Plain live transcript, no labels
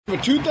A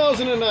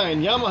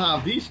 2009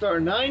 Yamaha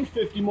vstar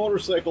 950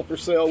 motorcycle for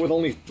sale with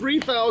only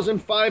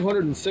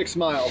 3,506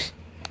 miles.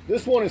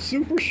 This one is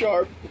super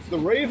sharp. It's the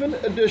Raven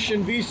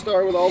Edition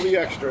vstar with all the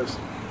extras.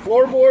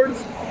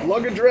 Floorboards,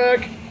 luggage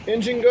rack,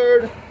 engine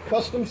guard,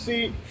 custom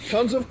seat,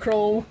 tons of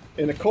chrome,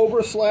 and a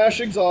Cobra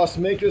Slash exhaust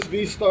make this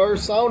vstar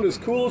sound as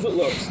cool as it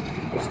looks.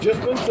 It's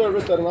just been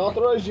serviced at an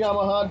authorized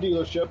Yamaha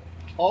dealership.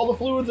 All the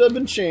fluids have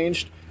been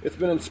changed. It's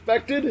been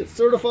inspected, it's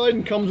certified,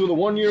 and comes with a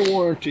 1-year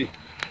warranty.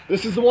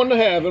 This is the one to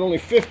have at only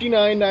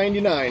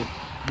 $59.99.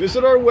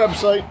 Visit our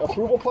website,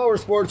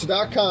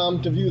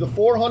 ApprovalPowersports.com, to view the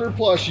 400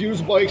 plus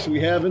used bikes we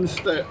have in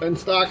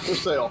stock for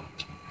sale.